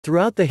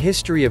Throughout the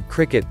history of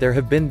cricket there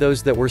have been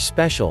those that were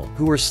special,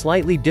 who were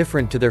slightly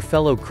different to their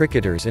fellow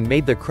cricketers and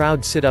made the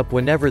crowd sit up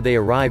whenever they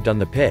arrived on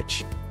the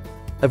pitch.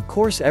 Of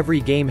course every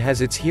game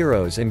has its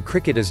heroes and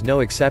cricket is no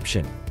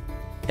exception.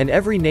 And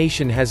every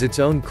nation has its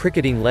own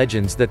cricketing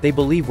legends that they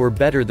believe were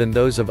better than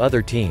those of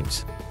other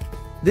teams.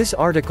 This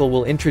article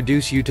will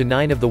introduce you to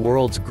 9 of the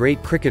world's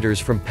great cricketers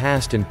from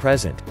past and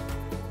present.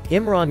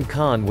 Imran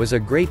Kahn was a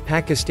great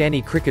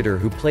Pakistani cricketer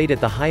who played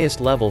at the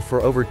highest level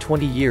for over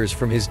 20 years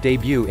from his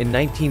debut in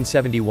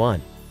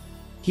 1971.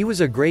 He was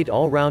a great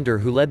all-rounder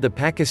who led the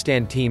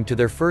Pakistan team to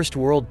their first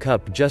World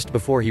Cup just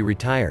before he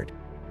retired.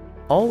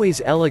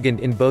 Always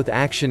elegant in both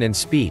action and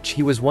speech,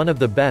 he was one of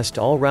the best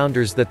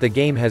all-rounders that the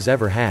game has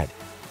ever had.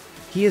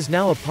 He is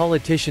now a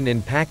politician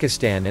in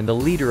Pakistan and the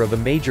leader of a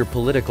major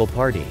political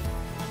party.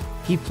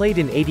 He played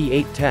in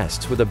 88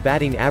 tests with a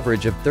batting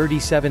average of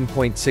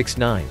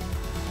 37.69.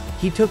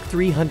 He took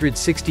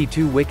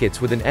 362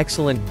 wickets with an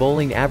excellent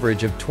bowling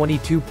average of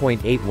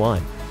 22.81.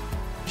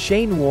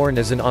 Shane Warne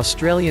is an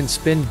Australian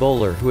spin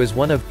bowler who is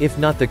one of, if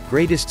not the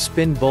greatest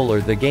spin bowler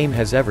the game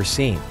has ever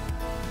seen.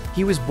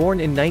 He was born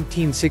in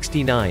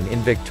 1969 in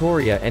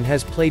Victoria and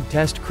has played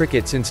Test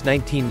cricket since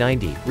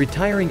 1990,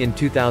 retiring in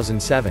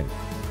 2007.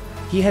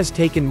 He has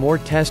taken more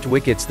Test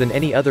wickets than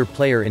any other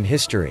player in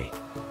history.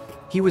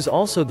 He was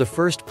also the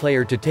first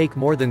player to take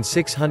more than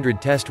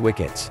 600 Test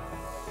wickets.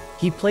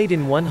 He played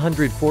in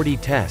 140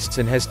 tests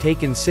and has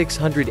taken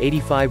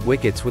 685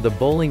 wickets with a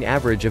bowling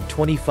average of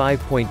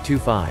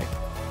 25.25.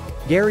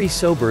 Gary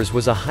Sobers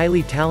was a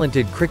highly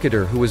talented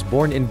cricketer who was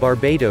born in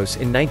Barbados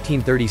in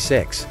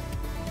 1936.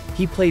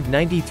 He played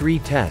 93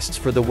 tests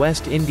for the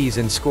West Indies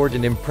and scored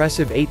an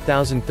impressive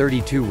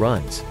 8,032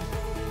 runs.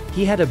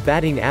 He had a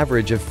batting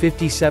average of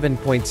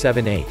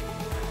 57.78.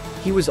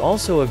 He was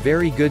also a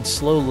very good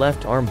slow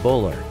left-arm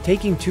bowler,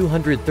 taking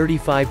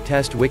 235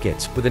 Test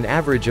wickets, with an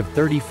average of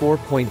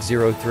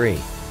 34.03.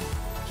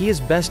 He is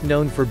best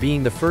known for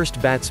being the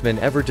first batsman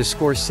ever to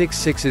score 6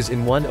 sixes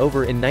in 1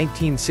 over in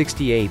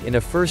 1968 in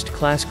a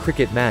first-class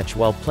cricket match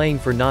while playing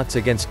for Notts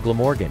against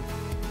Glamorgan.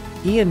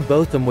 Ian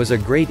Botham was a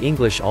great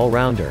English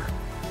all-rounder.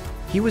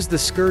 He was the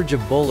scourge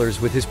of bowlers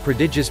with his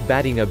prodigious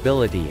batting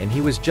ability, and he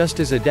was just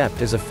as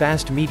adept as a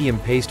fast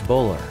medium-paced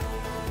bowler.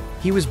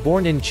 He was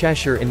born in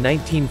Cheshire in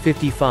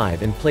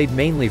 1955 and played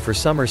mainly for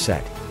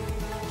Somerset.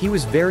 He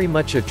was very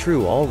much a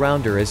true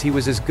all-rounder as he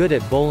was as good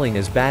at bowling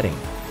as batting.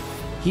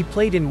 He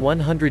played in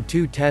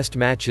 102 Test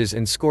matches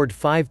and scored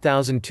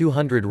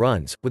 5,200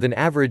 runs, with an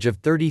average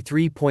of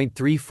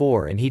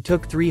 33.34, and he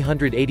took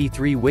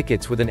 383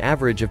 wickets with an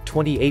average of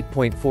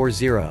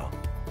 28.40.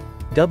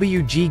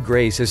 W.G.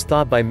 Grace is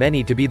thought by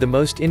many to be the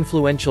most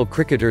influential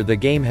cricketer the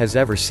game has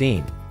ever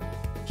seen.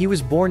 He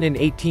was born in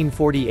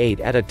 1848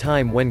 at a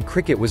time when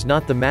cricket was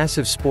not the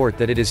massive sport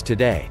that it is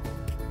today.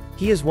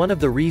 He is one of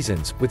the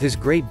reasons, with his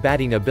great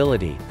batting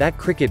ability, that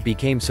cricket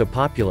became so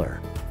popular.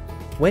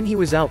 When he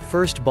was out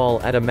first ball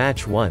at a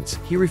match once,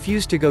 he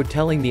refused to go,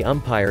 telling the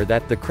umpire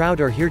that the crowd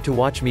are here to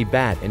watch me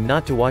bat and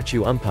not to watch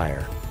you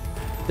umpire.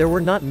 There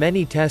were not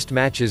many Test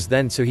matches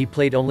then, so he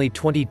played only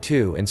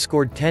 22 and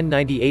scored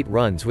 1,098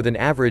 runs with an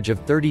average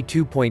of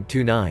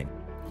 32.29.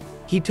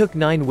 He took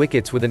 9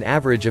 wickets with an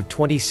average of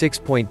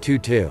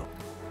 26.22.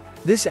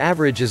 This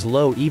average is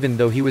low even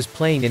though he was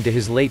playing into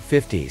his late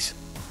 50s.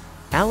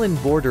 Alan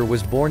Border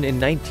was born in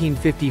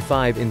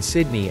 1955 in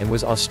Sydney and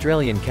was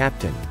Australian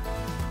captain.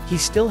 He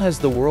still has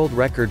the world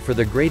record for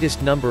the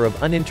greatest number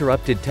of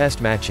uninterrupted Test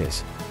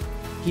matches.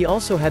 He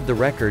also had the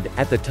record,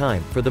 at the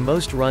time, for the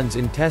most runs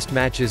in Test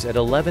matches at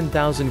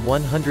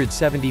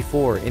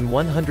 11,174 in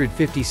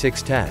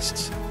 156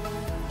 Tests.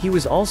 He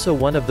was also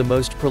one of the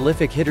most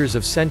prolific hitters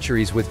of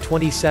centuries with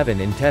 27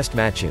 in Test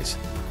matches.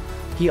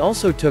 He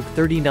also took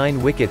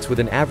 39 wickets with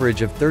an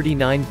average of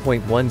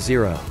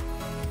 39.10.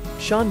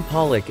 Shaun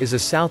Pollock is a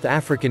South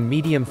African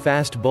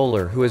medium-fast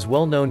bowler who is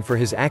well known for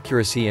his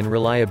accuracy and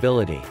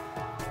reliability.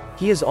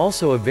 He is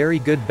also a very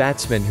good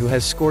batsman who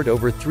has scored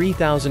over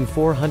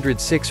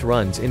 3,406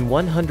 runs in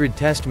 100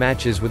 Test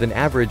matches with an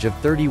average of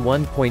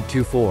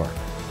 31.24.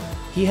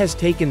 He has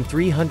taken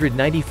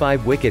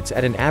 395 wickets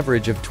at an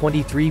average of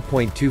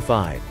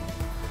 23.25.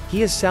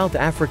 He is South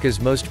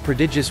Africa's most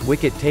prodigious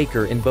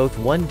wicket-taker in both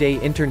one-day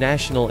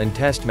international and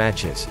Test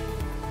matches.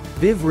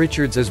 Viv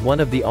Richards is one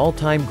of the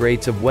all-time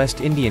greats of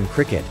West Indian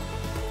cricket.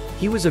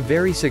 He was a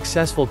very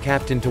successful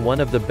captain to one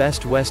of the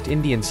best West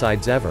Indian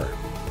sides ever.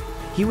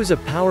 He was a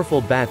powerful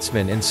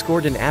batsman and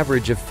scored an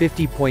average of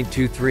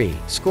 50.23,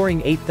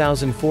 scoring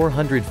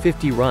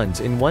 8,450 runs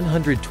in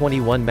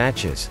 121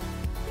 matches.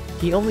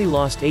 He only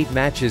lost 8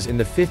 matches in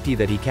the 50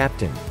 that he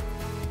captained.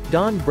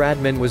 Don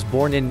Bradman was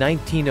born in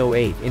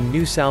 1908 in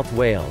New South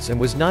Wales and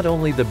was not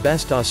only the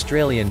best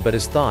Australian but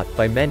is thought,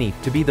 by many,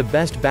 to be the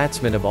best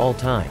batsman of all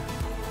time.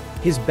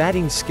 His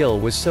batting skill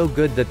was so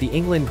good that the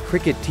England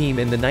cricket team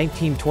in the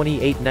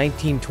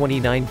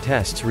 1928-1929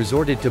 tests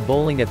resorted to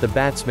bowling at the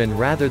batsman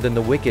rather than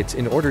the wickets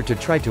in order to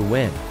try to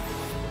win.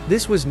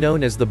 This was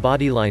known as the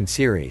bodyline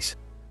series.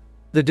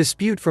 The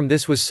dispute from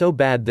this was so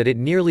bad that it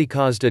nearly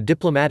caused a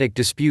diplomatic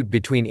dispute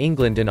between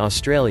England and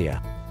Australia.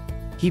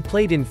 He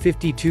played in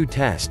 52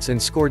 tests and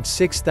scored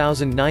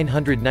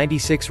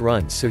 6,996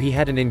 runs, so he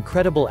had an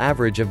incredible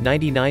average of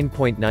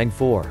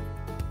 99.94.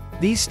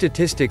 These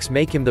statistics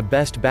make him the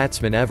best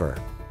batsman ever.